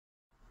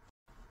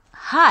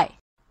Hi,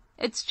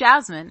 it's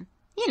Jasmine.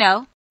 You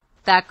know,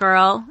 that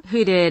girl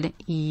who did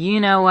you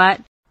know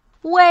what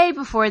way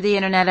before the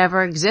internet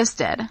ever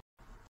existed.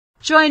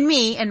 Join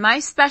me and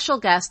my special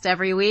guest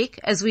every week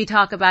as we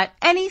talk about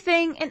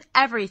anything and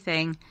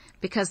everything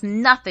because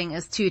nothing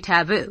is too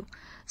taboo.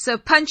 So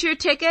punch your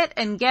ticket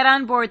and get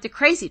on board the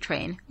crazy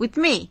train with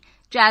me,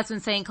 Jasmine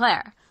St.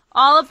 Clair.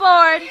 All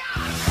aboard!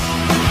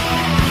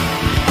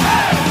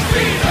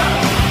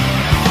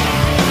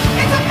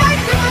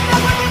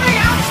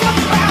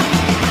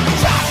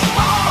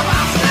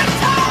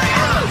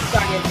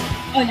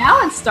 Oh,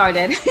 now it's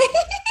started.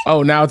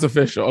 Oh, now it's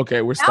official.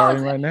 Okay, we're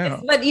starting right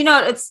now. But you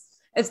know, it's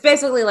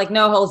basically like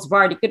no holds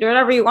barred. You could do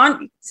whatever you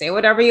want, say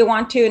whatever you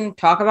want to, and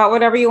talk about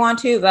whatever you want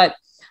to. But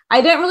I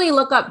didn't really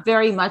look up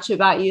very much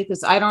about you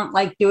because I don't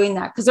like doing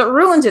that because it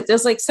ruins it.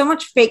 There's like so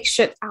much fake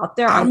shit out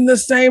there. I'm the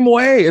same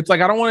way. It's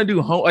like I don't want to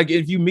do like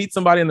if you meet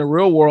somebody in the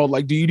real world,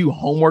 like do you do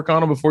homework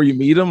on them before you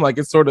meet them? Like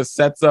it sort of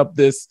sets up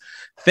this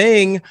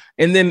thing,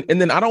 and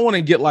then I don't want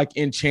to get like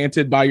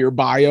enchanted by your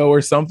bio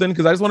or something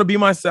because I just want to be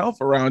myself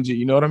around you.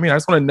 You know what I mean? I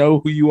just want to know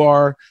who you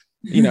are.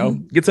 You know,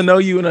 get to know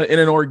you in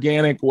an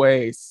organic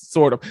way,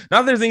 sort of.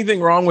 Not that there's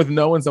anything wrong with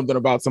knowing something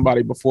about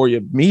somebody before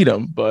you meet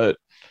them, but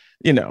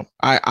you know,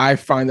 I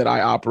find that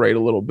I operate a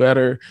little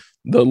better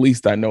the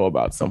least I know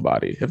about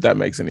somebody, if that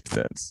makes any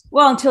sense.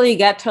 Well, until you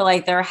get to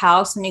like their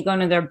house and you go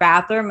into their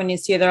bathroom and you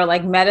see their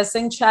like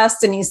medicine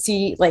chest and you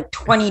see like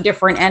 20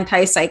 different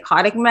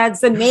antipsychotic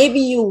meds, then maybe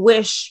you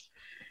wish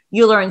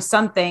you learned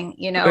something,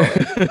 you know,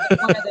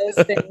 one of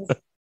those things.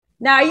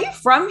 Now, are you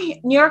from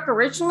New York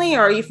originally, or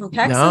are you from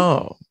Texas?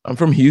 No, I'm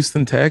from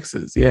Houston,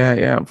 Texas.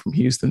 Yeah, I'm from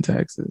Houston,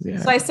 Texas. Yeah.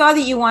 So I saw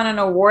that you won an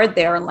award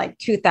there in like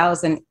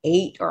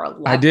 2008 or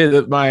 11. I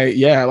did.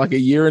 Like a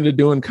year into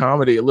doing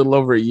comedy, a little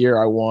over a year,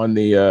 I won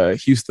the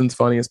Houston's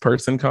Funniest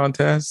Person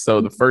contest. So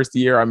the first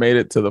year I made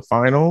it to the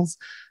finals,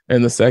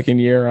 and the second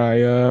year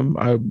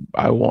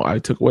I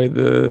took away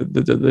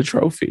the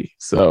trophy.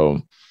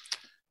 So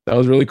that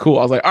was really cool.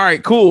 I was like, all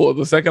right, cool.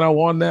 The second I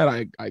won that,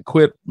 I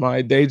quit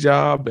my day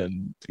job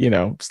and, you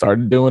know,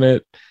 started doing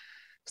it.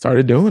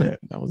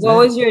 What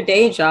was your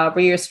day job?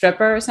 Were you a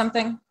stripper or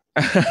something?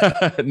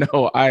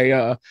 No,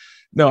 I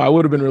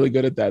would have been really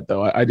good at that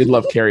though. I did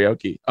love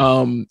karaoke.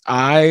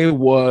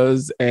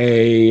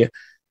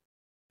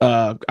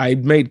 I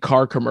made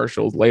car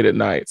commercials late at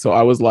night. So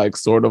I was like,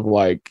 sort of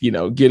like, you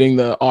know, getting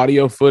the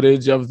audio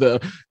footage of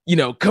the, you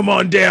know, come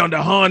on down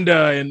to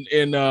Honda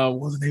and what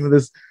was the name of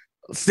this?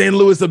 San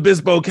Luis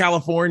Obispo,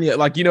 California,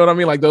 like, you know what I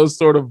mean? Like those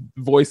sort of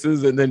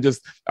voices. And then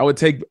I would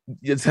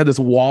just had this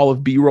wall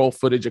of B-roll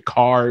footage of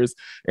cars,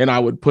 and I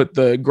would put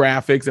the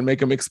graphics and make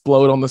them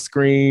explode on the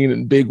screen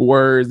and big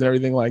words and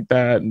everything like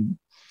that. And,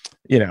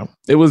 you know,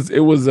 it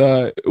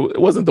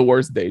wasn't the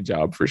worst day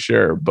job for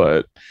sure,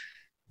 but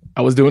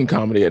I was doing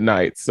comedy at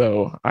night.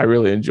 So I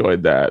really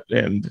enjoyed that.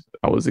 And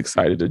I was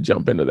excited to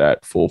jump into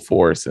that full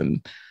force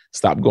and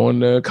stop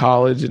going to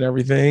college and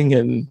everything.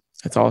 And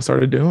that's all I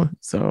started doing.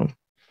 So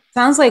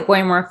sounds like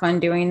way more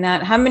fun doing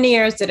that. How many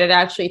years did it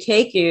actually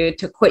take you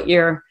to quit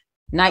your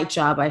night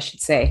job, I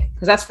should say?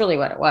 Because that's really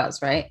what it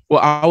was, right?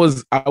 Well, I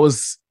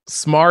was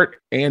smart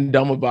and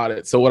dumb about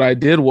it. So what I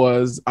did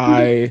was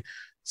I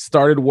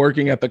started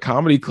working at the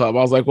comedy club.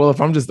 I was like, well,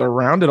 if I'm just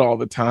around it all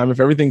the time, if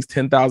everything's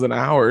 10,000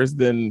 hours,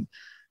 then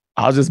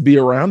I'll just be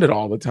around it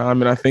all the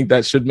time. And I think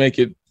that should make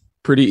it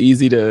pretty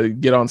easy to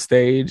get on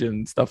stage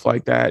and stuff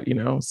like that, you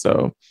know?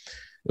 So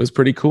it was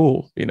pretty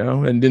cool, you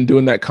know, and then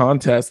doing that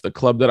contest, the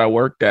club that I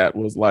worked at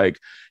was like,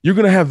 you're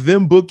going to have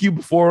them book you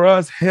before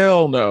us?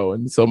 Hell no.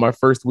 And so my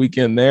first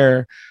weekend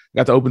there, I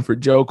got to open for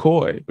Joe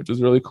Coy, which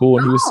was really cool.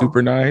 And he was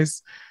super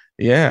nice.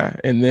 Yeah.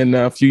 And then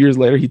a few years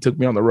later, he took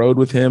me on the road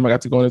with him. I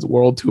got to go on his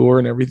world tour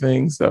and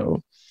everything.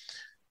 So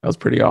that was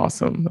pretty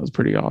awesome.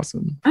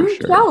 I'm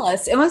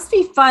jealous. It must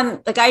be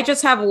fun. Like I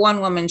just have a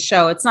one-woman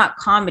show. It's not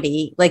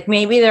comedy. Like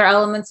maybe there are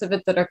elements of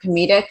it that are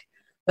comedic,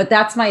 but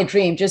that's my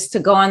dream, just to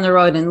go on the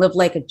road and live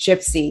like a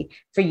gypsy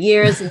for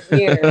years and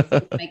years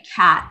with my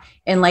cat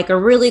in like a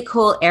really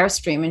cool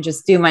Airstream and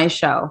just do my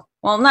show.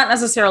 Well, not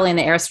necessarily in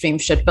the Airstream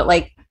shit, but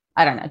like,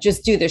 I don't know,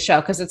 just do the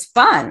show because it's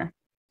fun.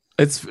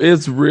 It's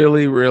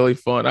really, really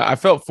fun. I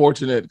felt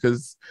fortunate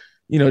because,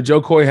 you know, Joe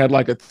Coy had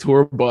like a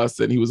tour bus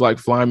and he was like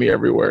flying me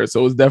everywhere. So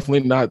it was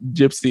definitely not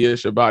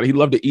gypsy-ish about it. He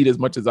loved to eat as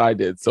much as I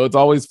did. So it's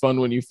always fun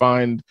when you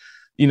find,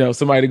 you know,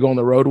 somebody to go on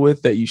the road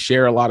with that you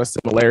share a lot of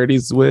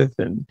similarities with.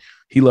 And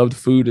he loved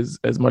food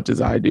as much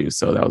as I do.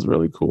 So that was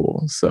really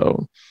cool.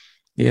 So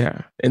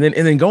yeah. And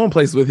then going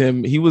places with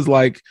him,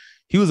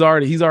 he's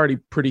already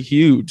pretty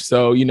huge.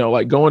 So, you know,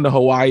 like going to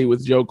Hawaii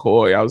with Joe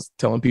Coy, I was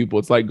telling people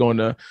it's like going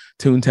to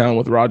Toontown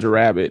with Roger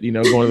Rabbit, you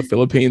know, going to the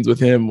Philippines with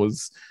him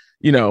was,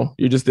 you know,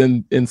 you're just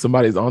in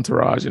somebody's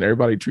entourage and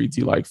everybody treats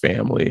you like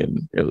family,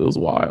 and it was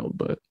wild.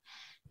 But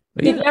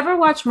did you ever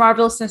watch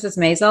Marvelous Mrs.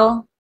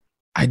 Maisel?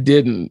 I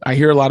didn't. I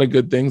hear a lot of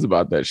good things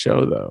about that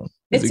show, though.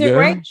 It's a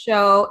great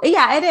show.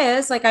 Yeah, it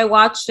is. Like I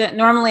watched it.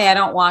 Normally, I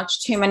don't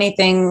watch too many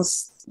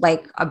things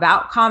like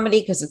about comedy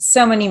because it's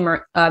so many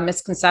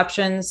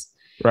misconceptions.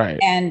 Right.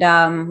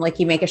 And like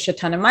you make a shit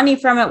ton of money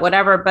from it,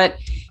 whatever. But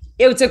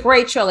it was a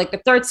great show. Like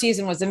the third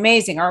season was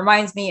amazing. It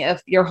reminds me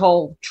of your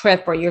whole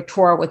trip or your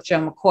tour with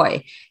Joe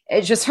McCoy.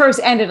 It's just hers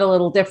ended a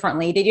little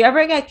differently. Did you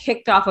ever get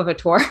kicked off of a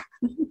tour?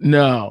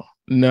 No.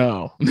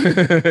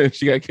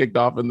 She got kicked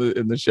off in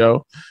the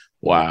show.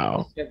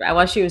 Wow.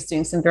 Well, she was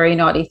doing some very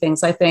naughty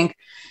things, I think.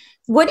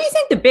 What do you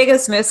think the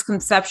biggest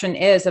misconception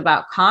is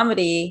about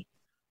comedy?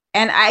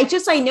 And I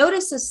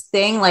noticed this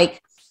thing,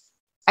 like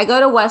I go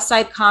to West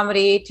Side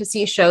Comedy to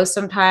see shows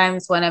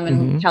sometimes when I'm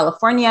in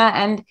California,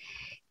 and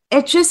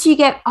it just, you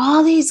get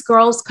all these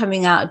girls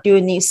coming out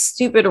doing these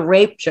stupid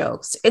rape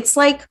jokes. It's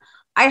like,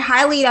 I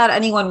highly doubt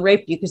anyone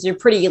raped you because you're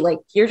pretty, like,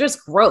 you're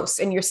just gross.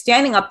 And you're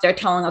standing up there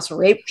telling us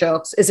rape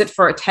jokes. Is it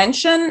for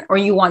attention or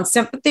you want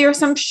sympathy or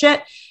some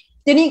shit?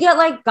 Then you get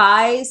like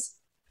guys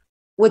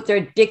with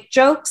their dick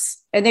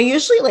jokes, and they're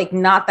usually like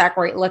not that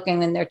great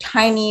looking, and they're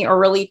tiny or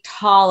really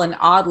tall and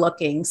odd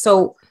looking.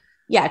 So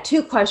yeah,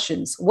 2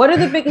 questions. What are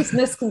the biggest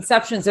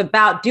misconceptions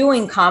about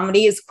doing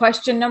comedy is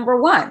question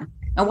number 1.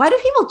 And why do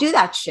people do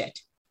that shit?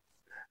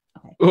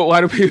 Okay. Well,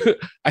 why do people?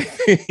 I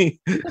think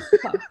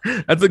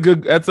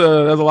that's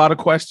a lot of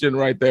question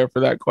right there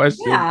for that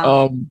question.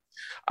 Yeah.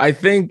 I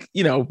think,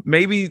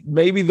 maybe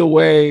the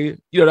way,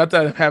 not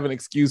to have an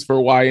excuse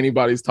for why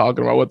anybody's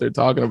talking about what they're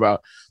talking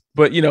about,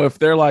 but if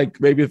they're like,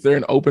 maybe if they're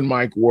an open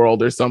mic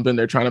world or something,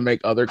 they're trying to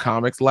make other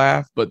comics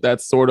laugh, but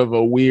that's sort of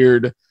a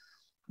weird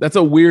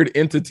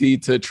entity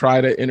to try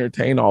to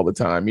entertain all the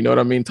time. You know what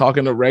I mean?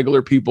 Talking to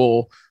regular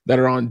people that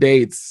are on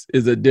dates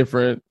is a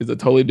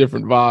totally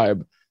different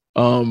vibe.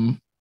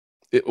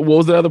 What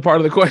was the other part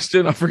of the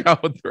question? I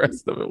forgot what the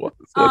rest of it was.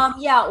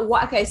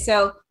 Okay.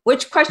 So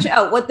which question?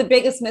 Oh, what the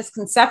biggest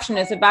misconception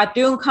is about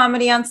doing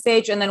comedy on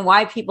stage, and then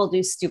why people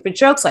do stupid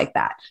jokes like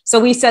that. So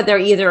we said they're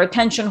either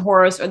attention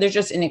whores or they're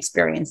just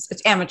inexperienced.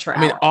 It's amateur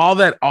hour.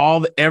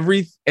 I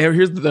mean,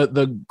 here's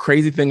the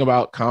crazy thing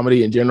about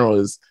comedy in general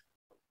is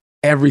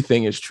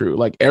everything is true.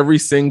 Like every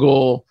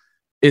single,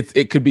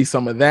 it could be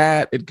some of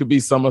that. It could be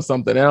some of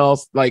something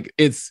else. Like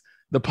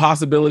the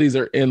possibilities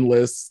are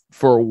endless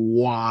for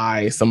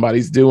why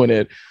somebody's doing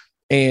it.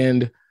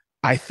 And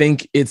I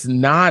think it's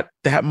not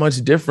that much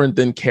different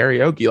than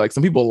karaoke. Like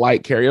some people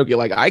like karaoke.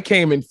 Like I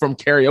came in from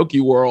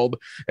karaoke world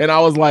and I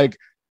was like,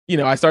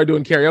 I started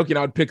doing karaoke and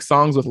I would pick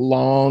songs with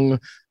long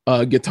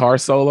guitar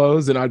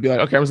solos, and I'd be like,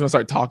 okay, I'm just gonna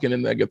start talking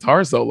in that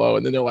guitar solo,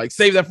 and then they're like,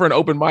 save that for an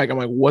open mic. I'm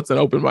like, what's an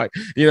open mic?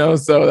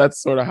 So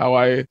that's sort of how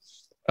I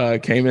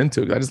came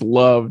into it. I just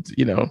loved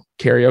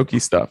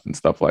karaoke stuff and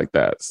stuff like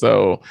that.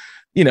 So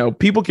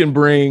people can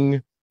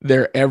bring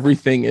their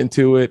everything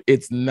into it.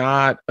 It's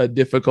not a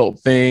difficult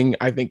thing.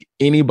 I think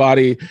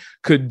anybody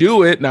could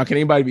do it. Now, can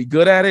anybody be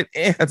good at it?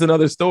 That's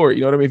another story.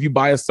 You know what I mean? If you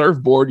buy a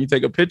surfboard, you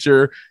take a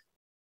picture,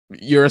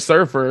 you're a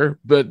surfer,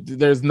 but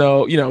there's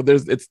no,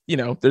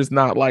 there's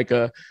not like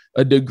a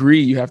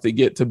degree you have to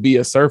get to be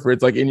a surfer.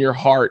 It's like in your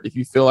heart. If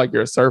you feel like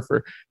you're a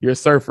surfer, you're a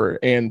surfer.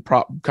 And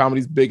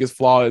comedy's biggest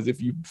flaw is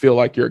if you feel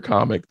like you're a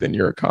comic, then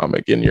you're a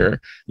comic in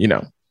your,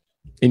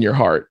 in your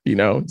heart,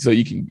 so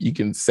you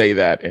can say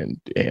that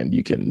and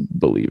you can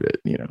believe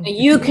it,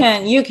 you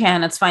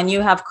can, it's fine.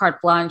 You have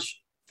carte blanche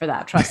for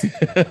that. Trust me.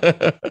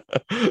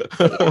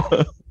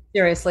 Yeah.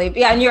 Seriously.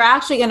 Yeah. And you're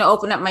actually going to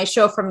open up my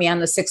show for me on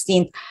the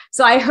 16th.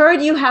 So I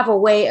heard you have a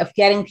way of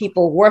getting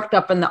people worked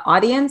up in the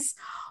audience,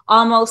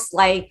 almost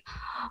like,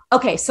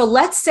 okay, so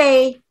let's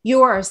say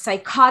you are a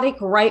psychotic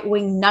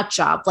right-wing nut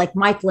job like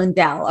Mike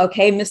Lindell.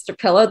 Okay. Mr.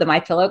 Pillow, the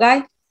My Pillow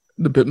guy.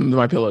 The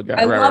My Pillow guy.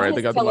 I love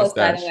his pillows,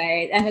 by the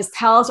way. And his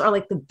towels are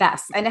like the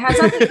best. And it has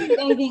nothing to do with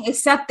anything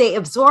except they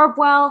absorb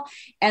well.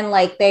 And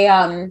like they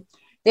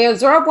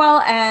absorb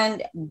well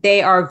and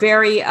they are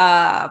very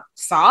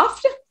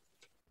soft.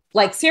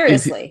 Like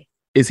seriously.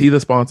 Is he the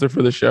sponsor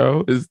for the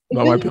show? Is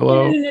My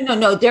Pillow?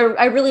 No.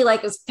 I really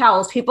like his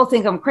towels. People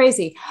think I'm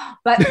crazy,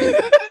 but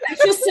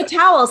it's just the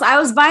towels. I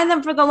was buying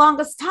them for the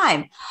longest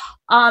time.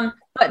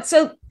 But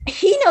so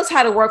he knows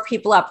how to work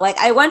people up. Like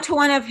I went to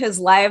one of his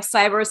live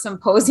cyber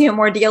symposium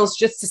ordeals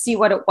just to see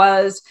what it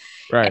was.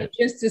 Right.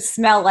 Just to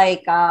smell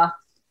like, I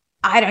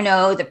don't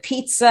know, the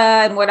pizza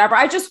and whatever.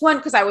 I just went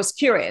because I was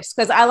curious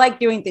because I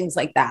like doing things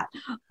like that.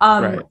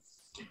 Right.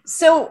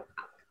 So,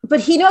 but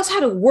he knows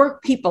how to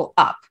work people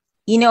up,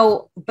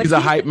 but he's a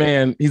hype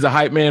man. He's a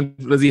hype man.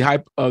 Does he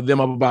hype them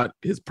up about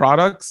his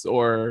products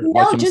or no,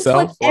 like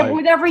himself? Just like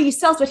whatever he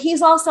sells, but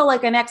he's also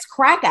like an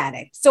ex-crack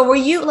addict. So were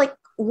you like,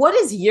 what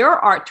is your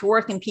art to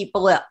working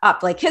people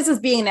up? Like his is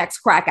being an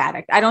ex-crack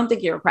addict. I don't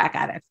think you're a crack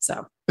addict.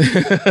 So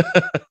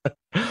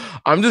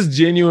I'm just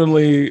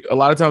genuinely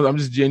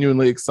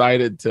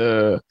excited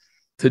to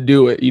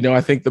do it.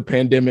 I think the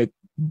pandemic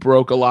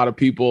broke a lot of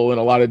people in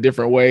a lot of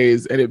different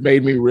ways. And it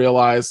made me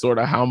realize sort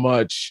of how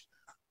much,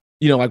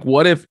 like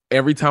what if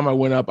every time I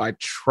went up, I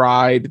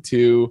tried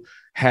to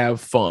have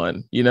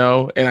fun,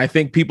 and I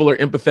think people are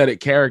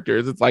empathetic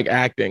characters. It's like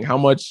acting. How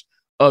much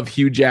of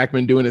Hugh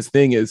Jackman doing his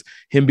thing is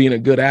him being a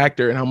good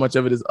actor, and how much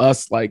of it is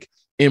us like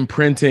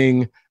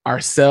imprinting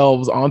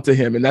ourselves onto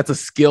him. And that's a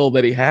skill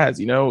that he has,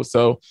 you know?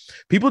 So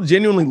people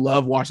genuinely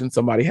love watching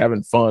somebody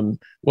having fun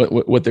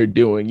what they're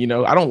doing. You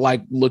know, I don't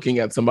like looking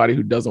at somebody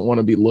who doesn't want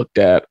to be looked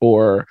at,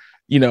 or,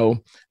 you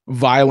know,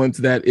 violence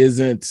that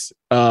isn't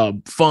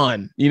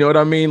fun. You know what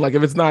I mean? Like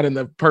if it's not in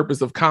the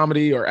purpose of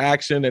comedy or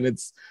action and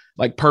it's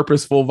like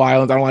purposeful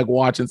violence, I don't like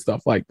watching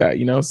stuff like that,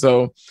 you know?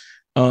 So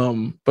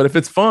but if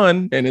it's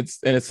fun and it's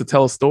to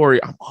tell a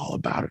story, I'm all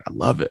about it. I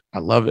love it. I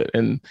love it.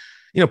 And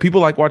you know,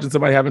 people like watching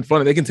somebody having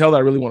fun and they can tell that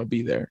I really want to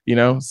be there, you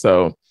know?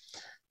 So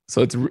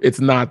it's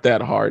not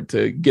that hard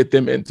to get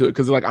them into it,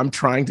 because like I'm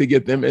trying to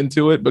get them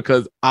into it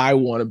because I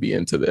want to be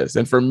into this.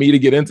 And for me to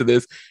get into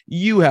this,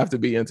 you have to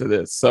be into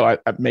this. So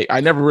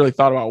I never really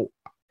thought about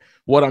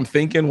what I'm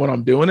thinking when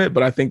I'm doing it,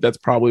 but I think that's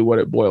probably what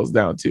it boils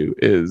down to.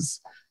 Is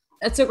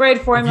it's a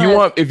great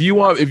formula. If you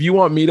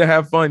want me to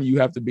have fun, you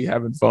have to be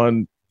having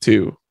fun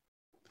too,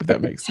 if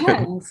that makes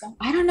sense.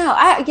 I don't know.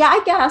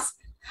 I guess.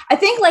 I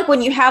think like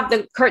when you have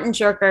the curtain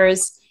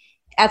jerkers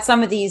at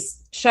some of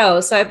these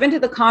shows. So I've been to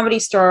the Comedy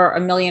Store a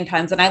million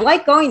times and I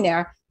like going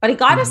there, but I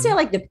got to say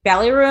like the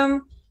belly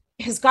room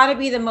has got to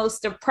be the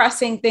most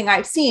depressing thing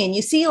I've seen.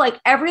 You see like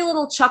every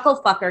little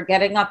chuckle fucker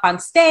getting up on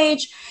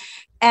stage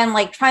and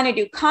like trying to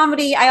do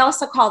comedy. I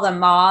also call them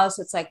MAWs.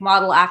 It's like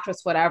model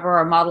actress, whatever,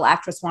 or model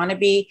actress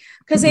wannabe,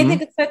 because they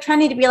think it's so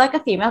trendy to be like a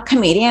female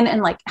comedian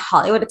in like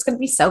Hollywood. It's going to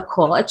be so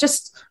cool. It's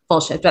just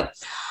bullshit. But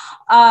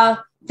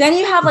then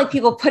you have like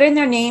people putting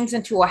their names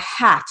into a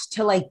hat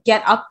to like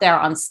get up there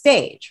on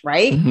stage,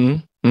 right?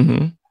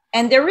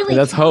 And they're really,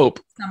 that's hope.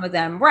 Some of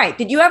them, right?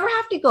 Did you ever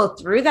have to go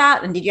through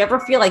that? And did you ever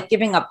feel like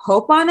giving up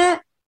hope on it?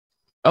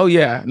 Oh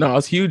yeah, no,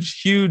 it's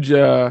huge.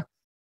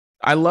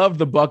 I love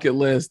the bucket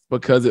list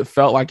because it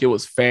felt like it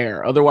was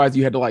fair. Otherwise,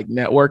 you had to like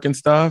network and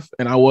stuff,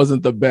 and I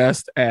wasn't the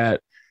best at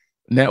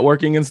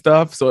networking and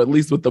stuff. So at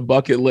least with the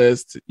bucket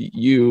list,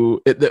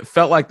 it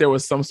felt like there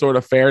was some sort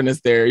of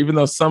fairness there, even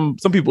though some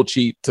people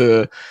cheat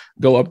to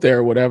go up there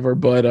or whatever.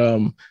 But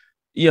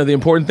you know, the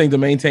important thing to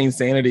maintain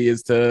sanity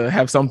is to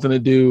have something to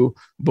do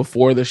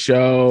before the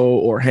show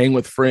or hang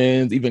with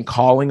friends, even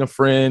calling a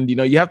friend. You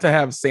know, you have to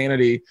have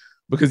sanity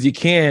because you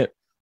can't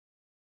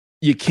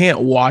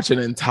watch an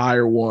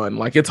entire one.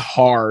 Like it's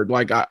hard.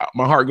 Like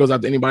my heart goes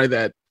out to anybody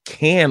that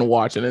can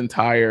watch an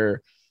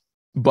entire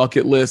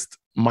bucket list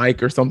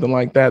mic or something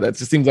like that. That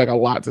just seems like a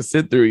lot to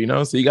sit through, you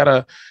know? So you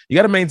gotta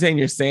maintain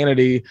your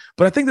sanity.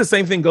 But I think the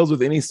same thing goes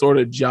with any sort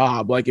of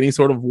job, like any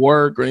sort of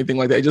work or anything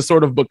like that. It just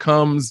sort of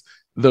becomes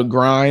the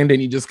grind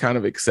and you just kind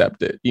of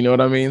accept it. You know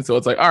what I mean? So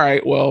it's like, all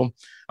right, well,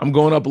 I'm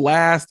going up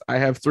last. I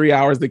have 3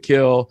 hours to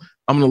kill.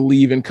 I'm going to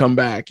leave and come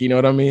back. You know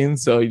what I mean?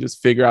 So you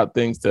just figure out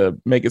things to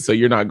make it so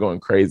you're not going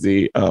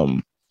crazy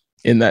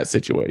in that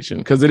situation.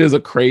 Because it is a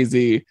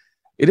crazy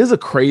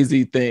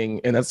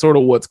thing. And that's sort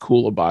of what's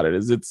cool about it.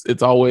 Is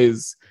it's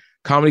always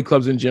comedy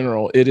clubs in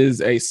general. It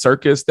is a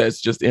circus that's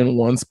just in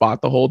one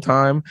spot the whole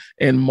time,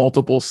 and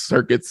multiple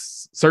circus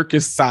how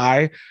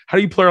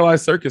do you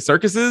pluralize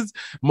circuses?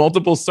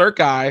 Multiple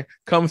circi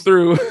come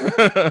through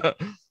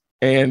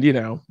and, you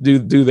know,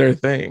 do their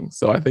thing.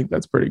 So I think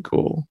that's pretty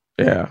cool.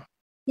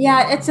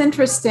 Yeah, it's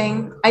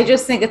interesting. I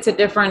just think it's a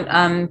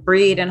different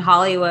breed in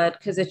Hollywood,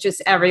 because it's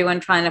just everyone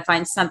trying to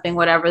find something,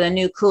 whatever the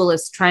new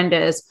coolest trend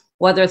is,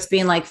 whether it's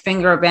being like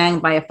finger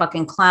banged by a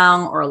fucking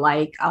clown or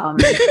like,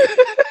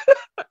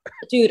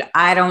 dude,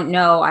 I don't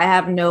know. I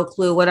have no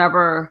clue,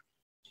 whatever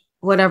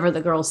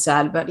the girl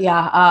said, but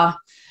yeah.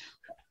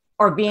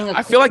 Or being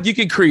I feel like you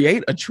could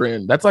create a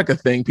trend. That's like a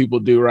thing people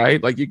do,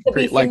 right? Like you can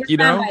create, like, you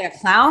know, by a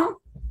clown.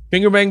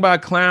 Finger banged by a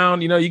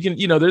clown, you know, you can,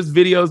 you know, there's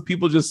videos,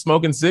 people just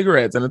smoking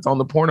cigarettes and it's on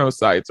the porno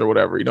sites or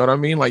whatever. You know what I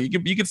mean? Like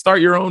you can start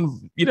your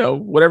own, you know,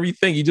 whatever you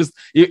think.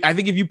 I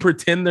think if you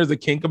pretend there's a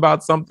kink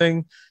about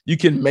something, you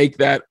can make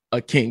that a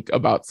kink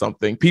about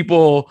something.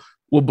 People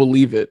will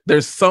believe it.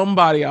 There's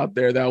somebody out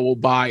there that will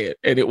buy it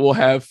and it will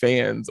have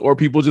fans, or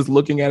people just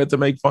looking at it to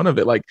make fun of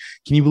it. Like,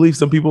 can you believe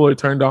some people are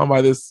turned on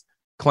by this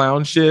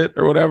clown shit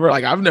or whatever?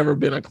 Like, I've never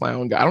been a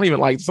clown guy. I don't even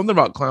like something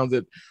about clowns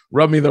that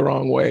rub me the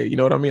wrong way. You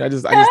know what I mean? I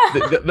just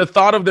the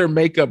thought of their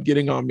makeup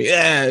getting on me,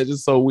 it's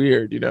just so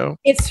weird, you know?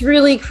 It's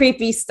really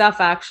creepy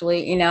stuff,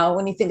 actually, you know,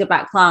 when you think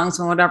about clowns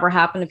and whatever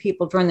happened to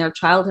people during their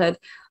childhood.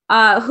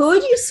 Who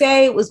would you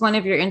say was one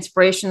of your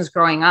inspirations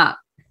growing up?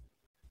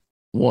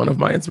 One of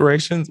my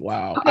inspirations?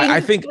 Wow. Okay,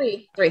 I think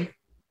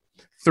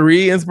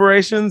three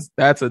inspirations.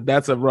 That's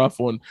a rough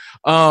one.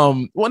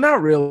 Well,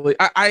 not really.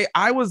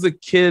 I was a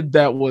kid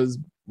that was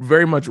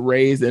very much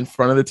raised in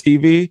front of the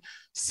TV.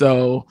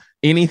 So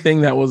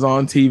anything that was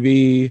on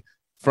TV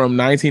from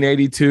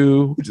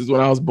 1982, which is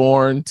when I was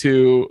born,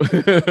 to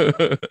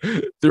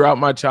throughout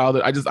my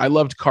childhood, I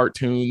loved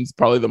cartoons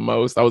probably the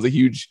most. I was a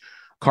huge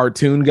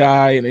cartoon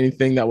guy, and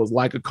anything that was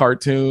like a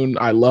cartoon,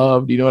 I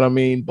loved, you know what I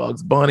mean?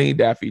 Bugs Bunny,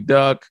 Daffy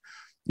Duck,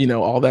 you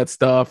know, all that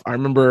stuff. I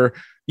remember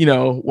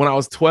when I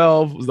was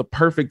 12, was the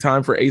perfect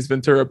time for Ace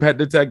Ventura: Pet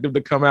Detective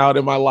to come out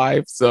in my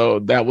life. So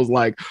that was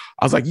like,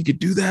 I was like, you could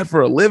do that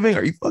for a living?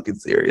 Are you fucking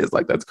serious?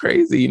 Like, that's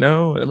crazy, I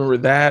remember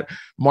that.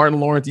 Martin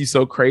Lawrence, You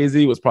So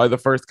Crazy was probably the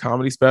first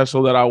comedy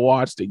special that I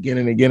watched again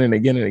and again and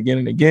again and again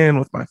and again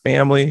with my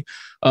family.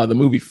 The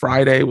movie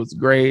Friday was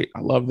great.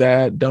 I love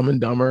that. Dumb and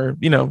Dumber,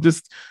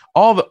 just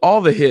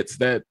all the hits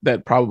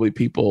that probably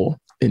people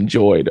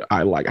enjoyed.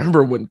 I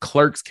remember when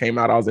Clerks came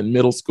out, I was in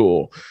middle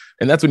school,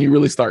 and that's when you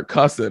really start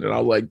cussing. And I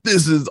was like,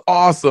 this is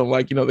awesome.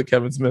 The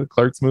Kevin Smith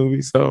Clerks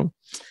movie. So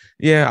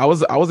yeah, I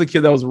was a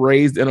kid that was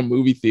raised in a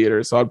movie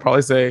theater. So I'd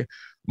probably say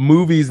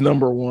movies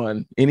number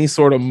one. Any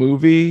sort of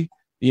movie,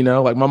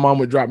 my mom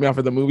would drop me off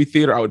at the movie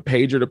theater. I would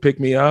page her to pick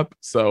me up.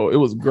 So it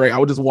was great. I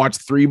would just watch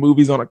 3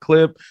 movies on a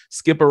clip,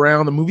 skip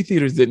around. The movie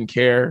theaters didn't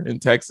care in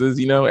Texas.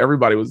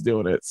 Everybody was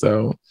doing it.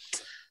 So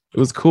it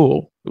was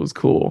cool.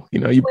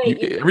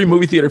 Every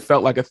movie theater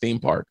felt like a theme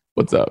park.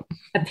 What's up?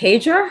 A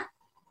pager?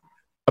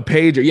 A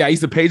pager. Yeah, I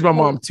used to page my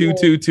mom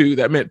 222.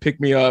 That meant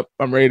pick me up.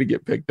 I'm ready to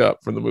get picked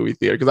up from the movie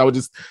theater, because I would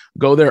just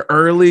go there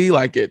early,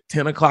 like at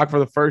 10 o'clock for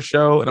the first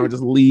show, and I would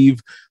just leave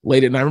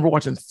late at night. I remember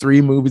watching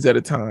 3 movies at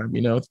a time,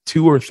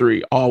 2 or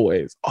 3,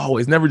 always,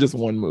 never just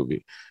one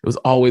movie. It was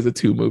always a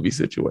 2-movie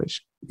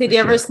situation. Did you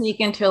ever sneak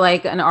into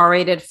like an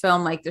R-rated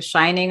film like The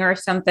Shining or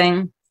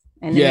something?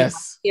 And then you got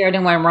scared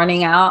and went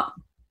running out?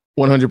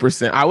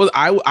 100%.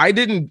 I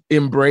didn't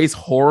embrace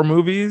horror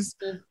movies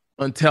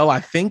until I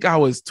think I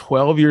was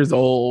 12 years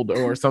old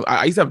or something.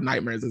 I used to have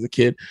nightmares as a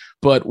kid,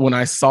 but when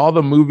I saw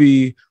the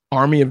movie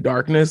Army of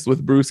Darkness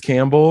with Bruce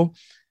Campbell,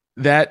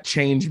 that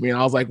changed me. And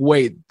I was like,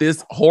 wait,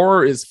 this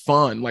horror is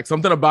fun. Like,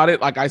 something about it.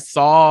 Like, I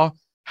saw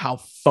how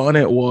fun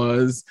it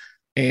was,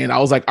 and I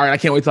was like, all right, I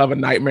can't wait to have a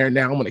nightmare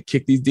now. I'm going to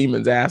kick these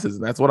demons' asses.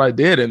 And that's what I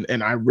did.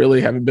 And I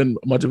really haven't been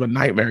much of a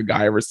nightmare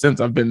guy ever since.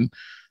 I've been,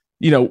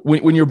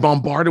 when you're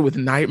bombarded with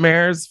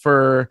nightmares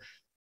for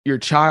your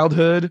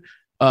childhood,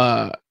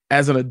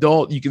 as an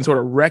adult, you can sort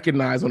of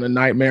recognize when a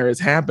nightmare is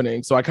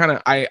happening. So I'm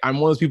one of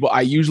those people,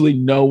 I usually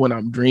know when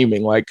I'm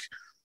dreaming. Like,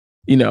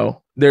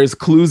 there's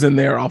clues in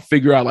there. I'll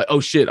figure out like, oh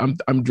shit,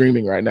 I'm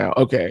dreaming right now.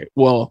 Okay,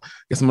 well, I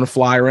guess I'm gonna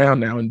fly around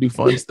now and do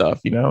fun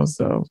stuff.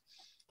 So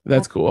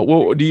that's cool.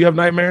 Well, do you have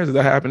nightmares? Does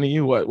that happen to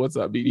you? What's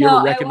up? Do you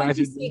ever recognize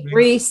you?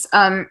 Grease.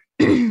 My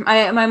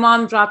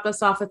mom dropped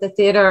us off at the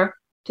theater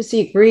to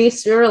see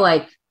Grease. We were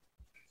like,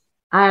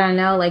 I don't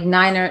know, like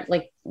 9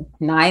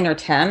 or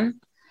 10.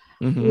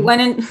 Mm-hmm.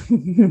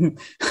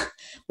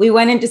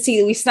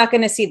 We snuck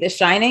in to see The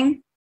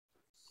Shining.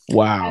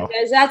 Wow. And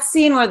there's that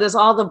scene where there's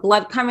all the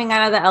blood coming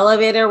out of the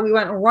elevator. We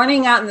went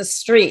running out in the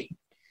street,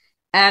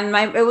 and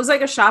it was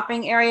like a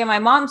shopping area. My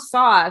mom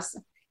saw us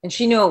and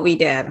she knew what we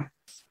did.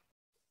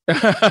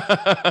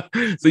 So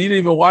you didn't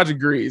even watch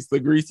Grease. The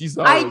Grease you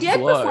saw. I did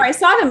blood. Before. I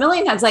saw it a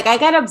million times. Like, I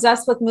got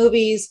obsessed with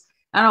movies,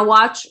 and I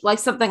watch like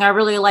something I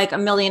really like a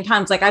million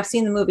times. Like, I've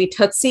seen the movie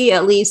Tootsie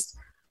at least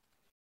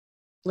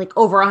like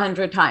over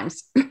 100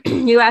 times.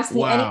 You ask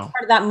me any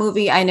part of that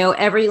movie, I know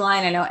every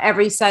line, I know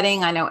every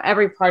setting, I know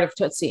every part of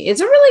Tootsie.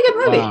 It's a really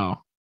good movie.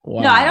 Wow.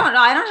 No, I don't know.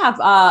 I don't have,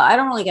 I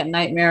don't really get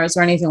nightmares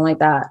or anything like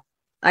that.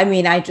 I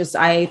mean, I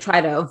try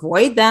to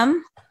avoid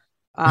them.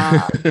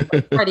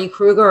 Like Freddy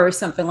Krueger or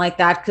something like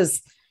that.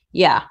 Cause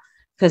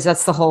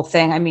that's the whole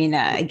thing. I mean,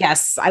 I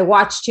guess I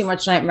watch too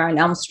much Nightmare on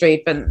Elm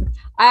Street, but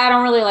I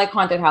don't really like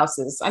haunted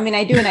houses. I mean,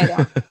 I do and I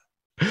don't.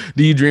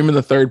 Do you dream in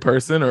the third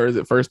person, or is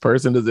it first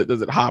person? Does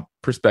it hop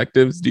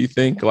perspectives? Do you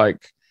think,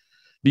 like,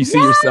 do you see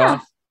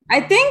yourself?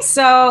 I think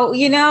so.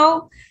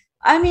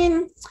 I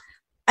mean,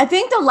 I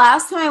think the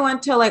last time I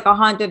went to like a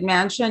haunted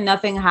mansion,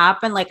 nothing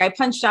happened. Like, I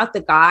punched out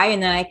the guy,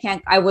 and then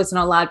I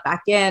wasn't allowed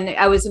back in.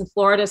 I was in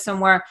Florida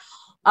somewhere.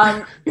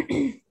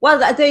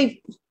 Well,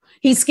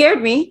 he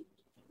scared me.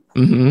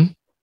 Mm-hmm.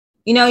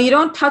 You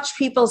don't touch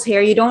people's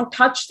hair. You don't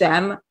touch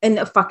them. And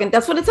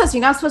that's what it says.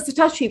 You're not supposed to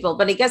touch people.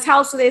 But I guess how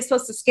else are they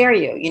supposed to scare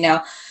you?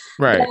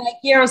 Right. Then, like,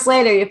 years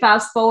later, you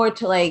fast forward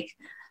to like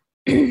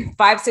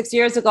 5-6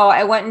 years ago,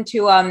 I went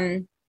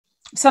into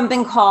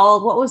something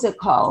called, what was it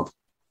called?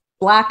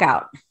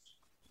 Blackout.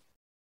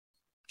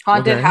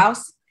 Haunted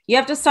house. You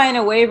have to sign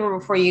a waiver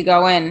before you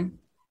go in.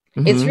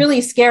 Mm-hmm. It's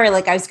really scary.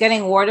 Like, I was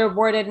getting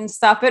waterboarded and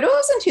stuff, but it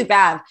wasn't too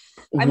bad.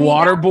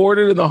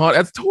 Waterboarded in the haunt?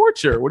 That's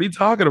torture. What are you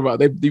talking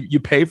about? You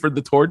pay for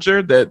the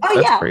torture? That's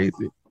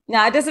crazy.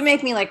 No, it doesn't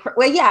make me like,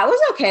 well, yeah, it was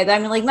okay. I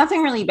mean, like,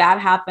 nothing really bad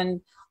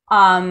happened.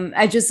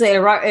 I just say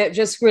it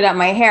just screwed up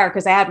my hair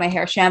because I had my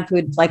hair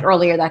shampooed like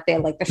earlier that day,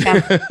 like the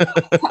shampoo.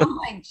 I'm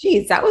like,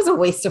 geez, that was a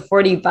waste of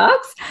 $40.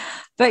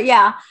 But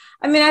yeah,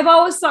 I mean, I've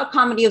always thought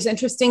comedy was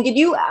interesting.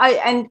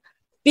 And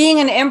being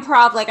an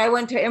improv, like, I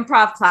went to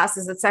improv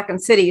classes at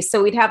Second City.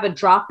 So we'd have a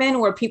drop-in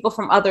where people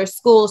from other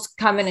schools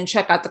come in and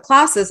check out the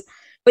classes.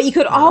 But you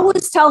could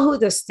always tell who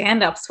the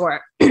stand-ups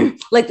were,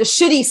 like the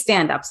shitty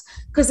stand-ups,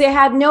 because they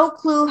had no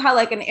clue how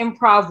like an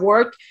improv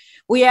worked.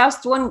 We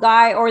asked one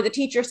guy, or the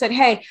teacher said,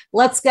 hey,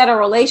 let's get a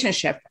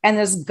relationship. And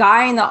this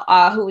guy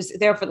who was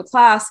there for the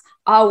class,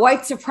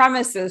 white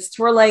supremacists,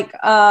 were like,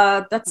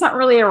 that's not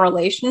really a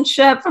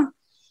relationship.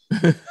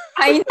 I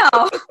I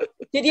know.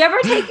 Did you ever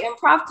take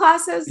improv You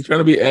classes? trying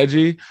to be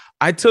edgy?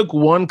 I took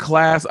one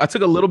class. I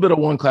took a little bit of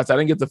one class. I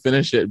didn't get to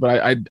finish it,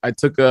 but I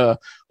took a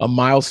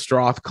Miles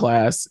Stroth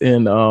class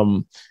in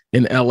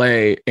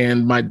LA,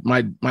 and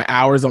my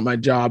hours on my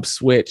job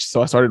switched.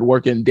 So I started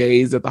working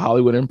days at the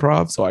Hollywood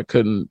Improv. So I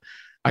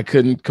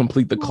couldn't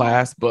complete the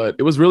class, but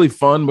it was really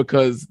fun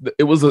because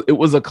it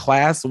was a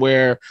class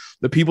where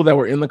the people that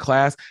were in the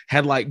class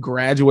had like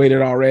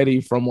graduated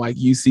already from like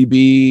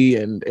UCB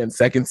and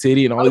Second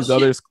City and all these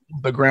other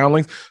schools, the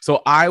groundlings.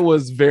 So I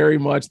was very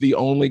much the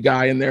only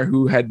guy in there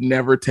who had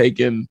never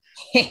taken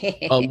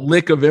a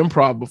lick of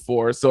improv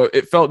before. So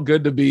it felt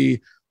good to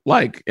be,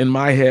 like, in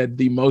my head,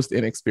 the most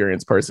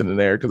inexperienced person in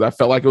there, because I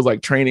felt like it was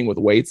like training with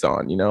weights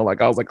on, like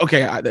I was like,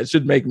 okay, that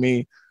should make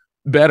me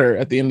better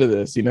at the end of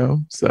this,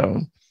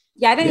 so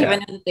Yeah, I didn't even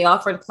know that they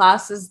offered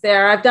classes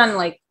there. I've done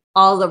like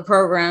all the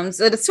programs.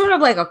 It's sort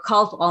of like a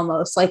cult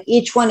almost. Like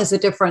each one is a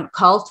different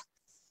cult,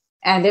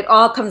 and it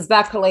all comes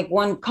back to like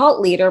one cult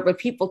leader, but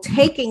people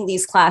taking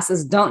these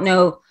classes don't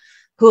know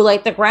who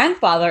like the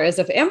grandfather is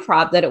of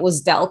improv, that it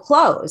was Del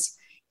Close.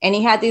 And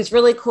he had these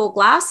really cool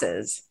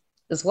glasses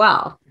as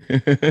well.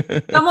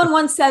 Someone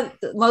once said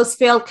that most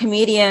failed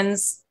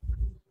comedians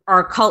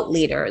are cult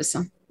leaders.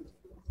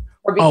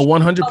 Or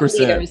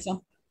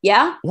 100%.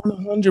 Yeah,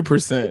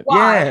 100%.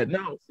 Yeah,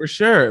 no, for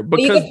sure.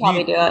 Because you could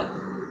probably do it.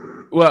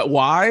 What?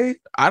 Why?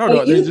 I don't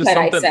know. There's just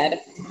something. I said.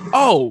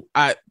 Oh,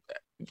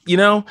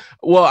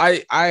 well,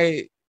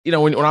 I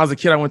when I was a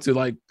kid, I went to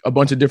like a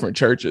bunch of different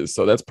churches,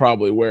 so that's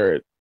probably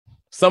where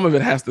some of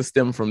it has to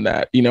stem from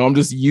that. I'm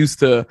just used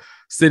to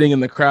sitting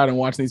in the crowd and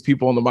watching these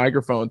people on the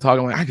microphone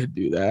talking like I could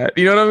do that.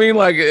 You know what I mean?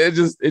 Like it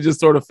just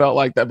sort of felt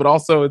like that. But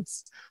also,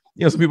 it's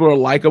some people are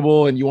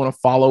likable and you want to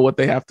follow what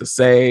they have to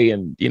say,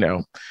 and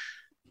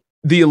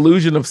the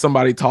illusion of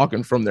somebody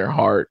talking from their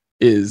heart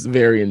is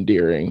very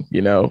endearing,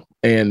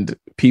 and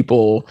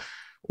people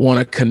want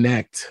to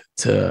connect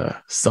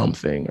to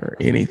something or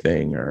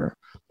anything or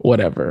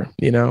whatever,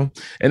 and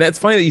that's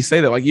funny that you say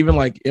that. Like even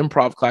like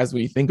improv class,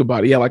 when you think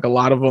about it, yeah, like a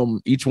lot of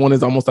them, each one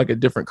is almost like a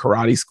different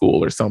karate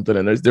school or something,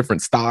 and there's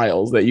different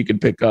styles that you can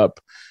pick up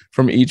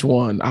from each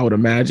one, I would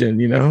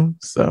imagine,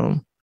 so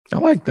I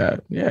like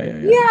that.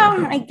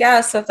 Yeah, I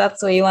guess if that's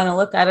the way you want to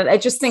look at it. I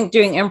just think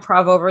doing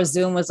improv over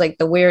Zoom was like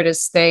the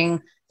weirdest thing.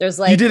 There's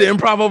like, you did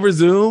improv over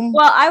Zoom?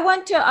 Well, I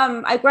went to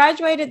I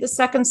graduated the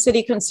Second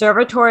City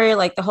Conservatory,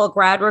 like the whole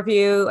grad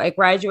review. I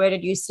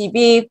graduated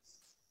UCB.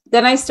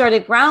 Then I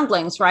started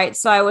Groundlings, right?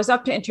 So I was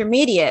up to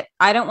intermediate.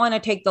 I don't want to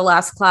take the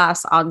last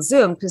class on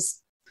Zoom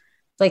because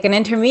like an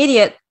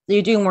intermediate,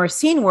 you do more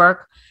scene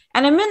work.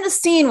 And I'm in the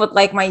scene with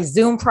like my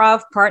Zoom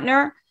prov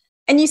partner.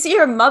 And you see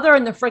her mother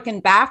in the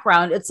freaking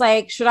background. It's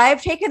like, should I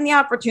have taken the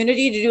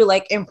opportunity to do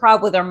like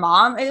improv with her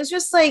mom? It was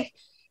just like,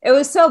 it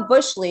was so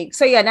bush league.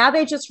 So yeah, now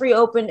they just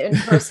reopened in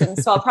person.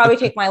 So I'll probably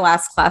take my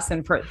last class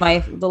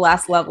the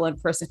last level in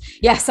person.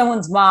 Yeah,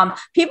 someone's mom.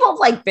 People have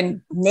like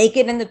been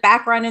naked in the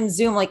background in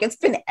Zoom. Like it's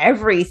been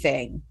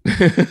everything.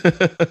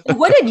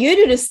 What did you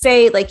do to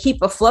stay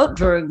keep afloat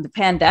during the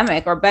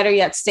pandemic, or better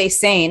yet, stay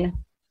sane?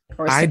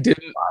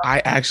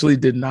 I actually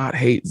did not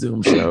hate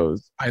Zoom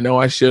shows. I know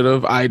I should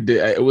have. I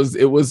did. It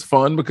was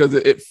fun because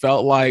it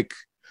felt like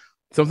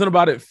something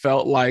about it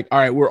felt like, all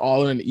right, we're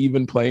all in an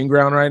even playing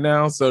ground right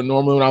now. So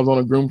normally when I was on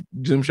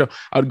a Zoom show,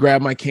 I would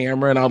grab my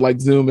camera and I'd like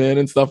zoom in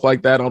and stuff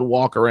like that. I'd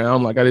walk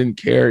around like I didn't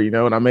care,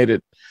 and I made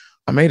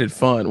it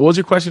fun. What was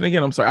your question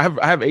again? I'm sorry.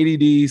 I have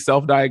ADD,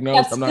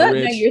 self-diagnosed. That's I'm not good.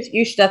 rich.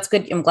 No, that's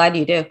good. I'm glad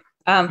you do.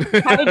 How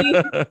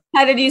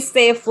did you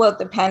stay afloat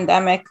the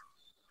pandemic?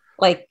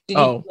 Like, did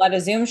you do a lot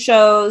of Zoom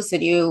shows?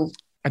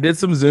 I did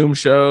some Zoom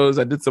shows.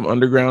 I did some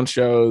underground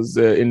shows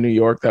in New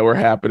York that were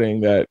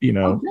happening that,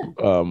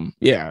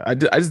 I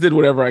just did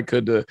whatever I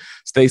could to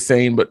stay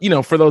sane. But,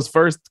 for those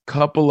first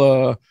couple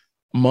of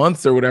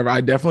months or whatever, I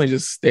definitely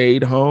just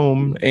stayed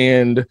home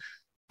and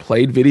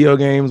played video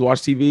games,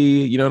 watched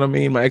TV. You know what I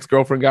mean? My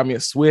ex-girlfriend got me a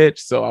Switch.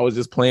 So I was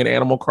just playing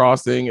Animal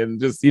Crossing and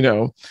just,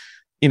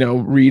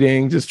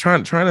 reading, just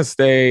trying to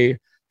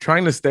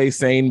stay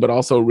sane, but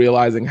also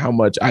realizing how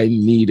much I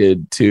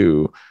needed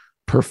to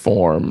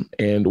perform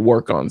and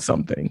work on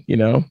something,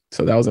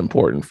 so that was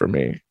important for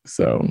me.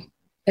 So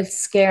it's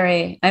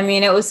scary. I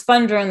mean, it was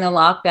fun during the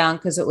lockdown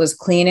because it was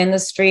clean in the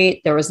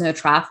street. There was no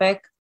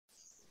traffic.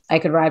 I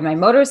could ride my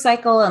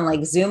motorcycle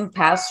and zoom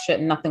past shit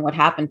and nothing would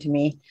happen to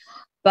me.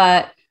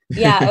 But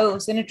yeah, it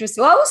was an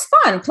interesting. Well, it was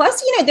fun.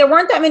 Plus, there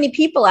weren't that many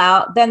people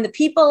out. Then the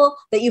people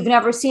that you've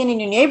never seen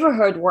in your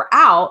neighborhood were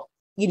out,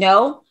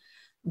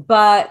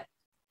 but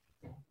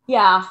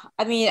yeah,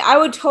 I mean, I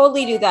would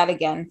totally do that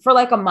again for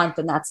a month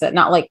and that's it.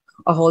 Not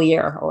a whole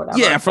year or whatever.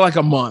 Yeah, for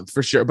a month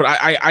for sure. But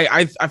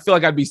I feel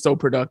like I'd be so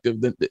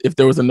productive that if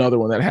there was another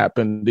one that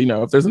happened,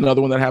 if there's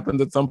another one that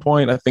happens at some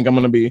point, I think I'm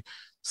going to be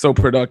so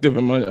productive.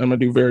 I'm going to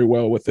do very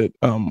well with it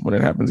when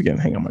it happens again.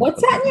 Hang on.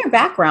 What's that in your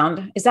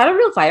background? Is that a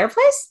real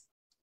fireplace?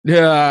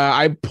 Yeah,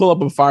 I pull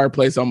up a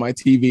fireplace on my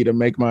TV to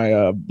make my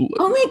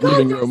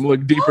living room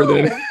look deeper than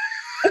it is.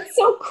 It's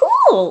so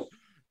cool.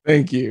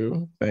 Thank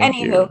you.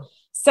 Anywho.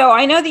 So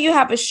I know that you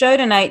have a show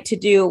tonight to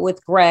do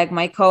with Greg,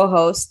 my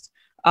co-host,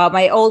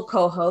 my old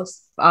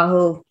co-host,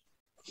 who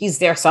he's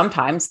there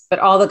sometimes, but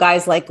all the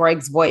guys like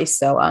Greg's voice.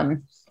 So,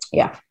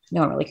 yeah,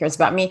 no one really cares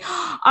about me.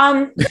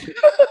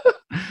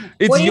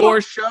 It's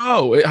your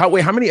show.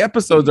 How many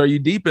episodes are you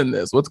deep in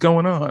this? What's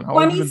going on?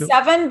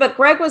 27, but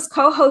Greg was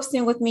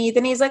co-hosting with me.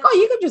 Then he's like, oh,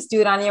 you could just do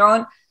it on your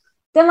own.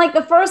 Then like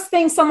the first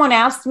thing someone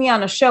asked me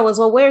on a show was,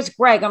 well, where's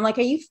Greg? I'm like,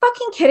 are you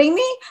fucking kidding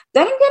me?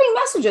 Then I'm getting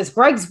messages.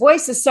 Greg's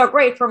voice is so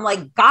great from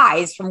like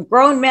guys, from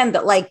grown men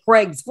that like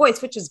Greg's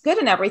voice, which is good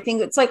and everything.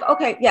 It's like,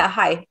 okay, yeah,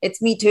 hi,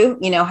 it's me too.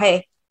 You know,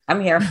 hey,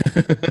 I'm here.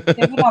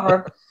 Yeah,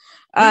 whatever.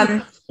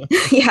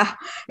 Yeah,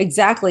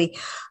 exactly.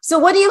 So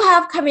what do you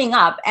have coming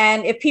up?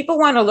 And if people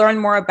want to learn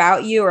more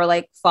about you or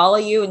like follow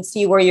you and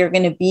see where you're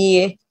going to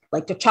be,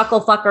 like the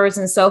chuckle fuckers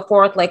and so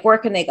forth, like where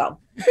can they go?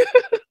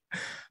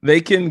 They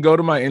can go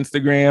to my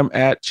Instagram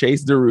at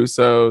Chase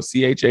DuRousseau,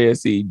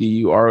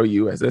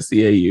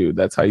 ChaseDuRousseau.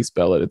 That's how you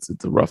spell it. It's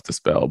rough to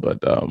spell, but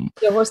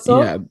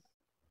yeah,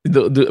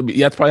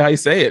 that's probably how you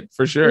say it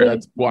for sure.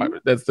 That's why.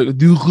 That's the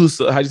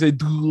DuRousseau. How do you say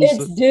DuRousseau?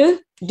 It's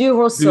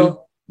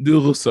DuRousseau.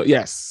 DuRousseau.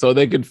 Yes, so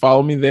they could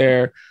follow me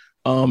there.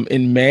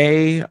 In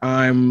May,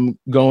 I'm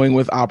going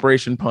with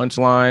Operation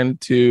Punchline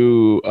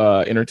to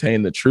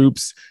entertain the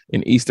troops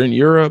in Eastern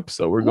Europe.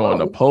 So we're going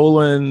to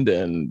Poland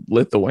and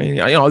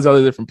Lithuania, all these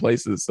other different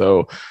places.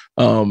 So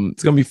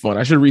it's gonna be fun.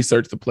 I should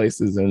research the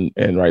places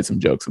and write some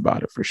jokes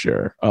about it for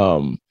sure.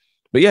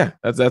 But yeah,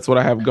 that's what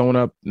I have going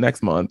up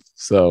next month.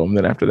 So and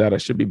then after that, I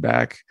should be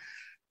back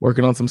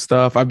working on some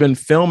stuff. I've been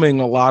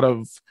filming a lot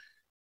of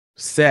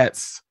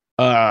sets.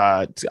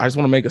 I just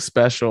want to make a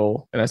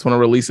special and I just want to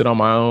release it on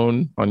my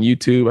own on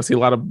YouTube. I see a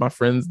lot of my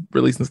friends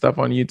releasing stuff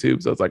on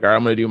YouTube. So it's like, all right,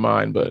 I'm going to do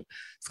mine, but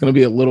it's going to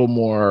be a little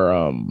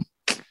more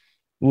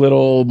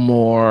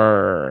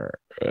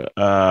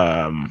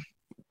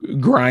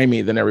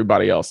grimy than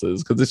everybody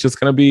else's. Cause it's just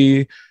going to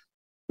be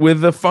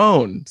with the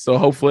phone. So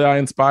hopefully I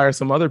inspire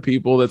some other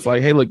people that's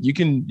like, hey, look, you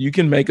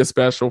can make a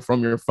special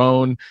from your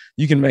phone.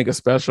 You can make a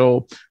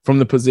special from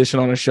the position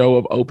on a show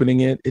of opening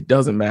it. It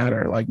doesn't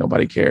matter. Like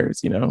nobody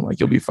cares, like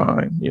you'll be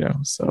fine,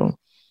 so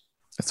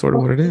that's sort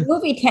of what it is. The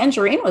movie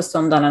Tangerine was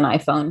filmed on an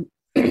iPhone.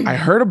 I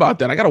heard about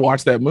that. I got to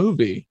watch that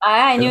movie.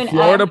 I knew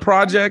Florida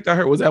Project. I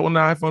heard, was that one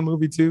an iPhone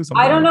movie too?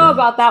 I don't know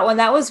about that one.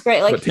 That was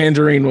great. Like but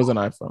Tangerine was an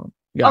iPhone.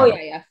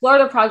 Yeah.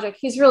 Florida Project.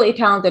 He's really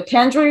talented.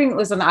 Tangerine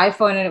was an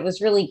iPhone and it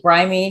was really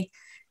grimy.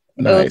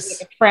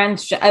 Nice. It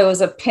was like it was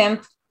a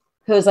pimp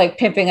who was like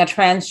pimping a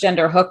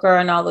transgender hooker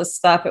and all this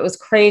stuff. It was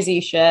crazy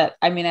shit.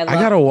 I mean, I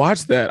gotta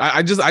watch that.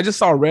 I just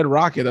saw Red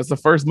Rocket. That's the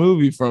first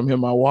movie from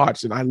him I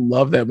watched, and I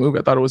love that movie.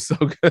 I thought it was so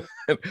good.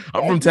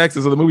 I'm from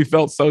Texas, so the movie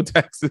felt so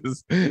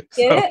Texas.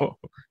 So,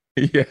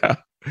 yeah,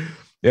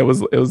 it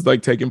was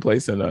like taking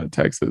place in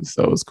Texas,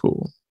 so it was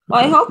cool.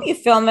 Well, I hope you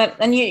film it,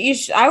 and you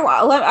should.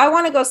 I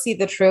want to go see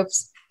the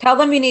troops. Tell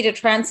them you need a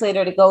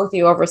translator to go with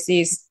you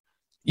overseas.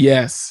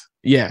 Yes.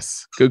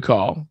 Good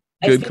call.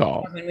 Good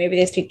call. German. Maybe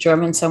they speak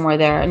German somewhere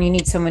there, and you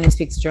need someone who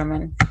speaks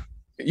German.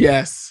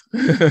 Yes.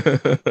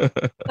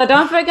 So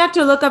don't forget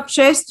to look up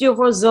Chase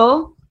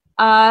DuRousseau.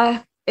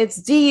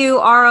 It's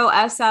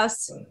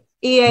DuRousseau.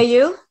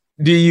 DuRousseau.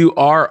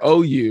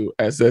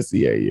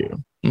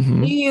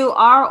 Mm-hmm.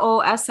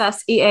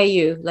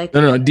 DuRousseau. Like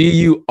no,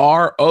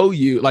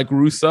 DuRou, like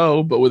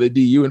Rousseau, but with a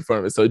DU in front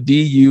of it. So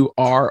DuRousseau.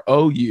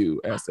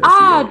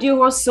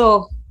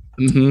 DuRousseau.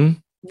 Mm-hmm.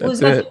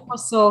 That's it.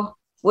 DuRousseau.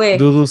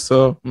 Wait.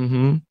 DuRousseau.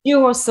 Mm-hmm.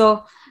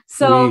 DuRousseau.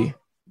 So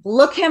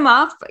look him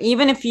up,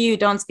 even if you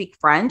don't speak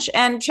French,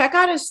 and check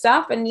out his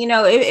stuff. And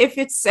if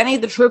it's any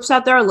of the troops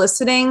out there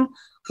listening,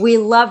 we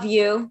love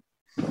you.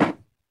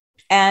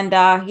 And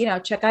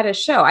check out his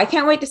show. I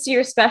can't wait to see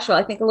your special.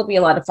 I think it'll be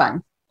a lot of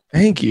fun.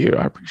 Thank you.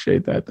 I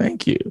appreciate that.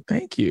 Thank you.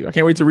 I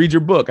can't wait to read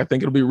your book. I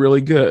think it'll be really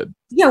good.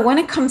 Yeah, when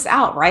it comes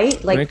out,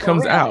 right? Like when it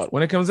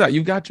comes out,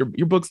 you got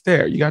your book's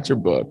there. You got your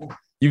book.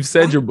 You've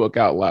said your book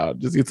out loud.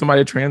 Just get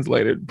somebody to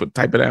translate it, but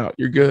type it out.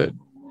 You're good.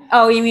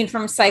 Oh, you mean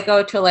from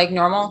psycho to like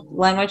normal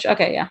language?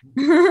 Okay, yeah.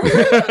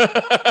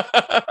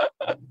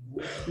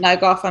 Now I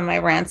go off on my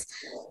rants.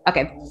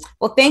 Okay.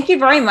 Well, thank you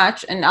very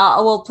much. And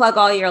we'll plug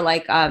all your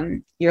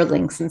your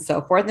links and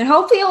so forth. And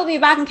hopefully you'll be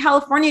back in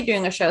California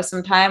doing a show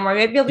sometime, or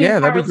maybe you'll be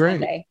that'd be great.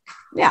 Someday.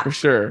 Yeah. For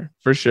sure.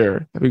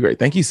 That'd be great.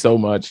 Thank you so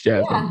much,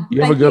 Jasmine.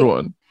 You have a good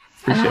one.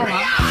 Appreciate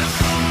it.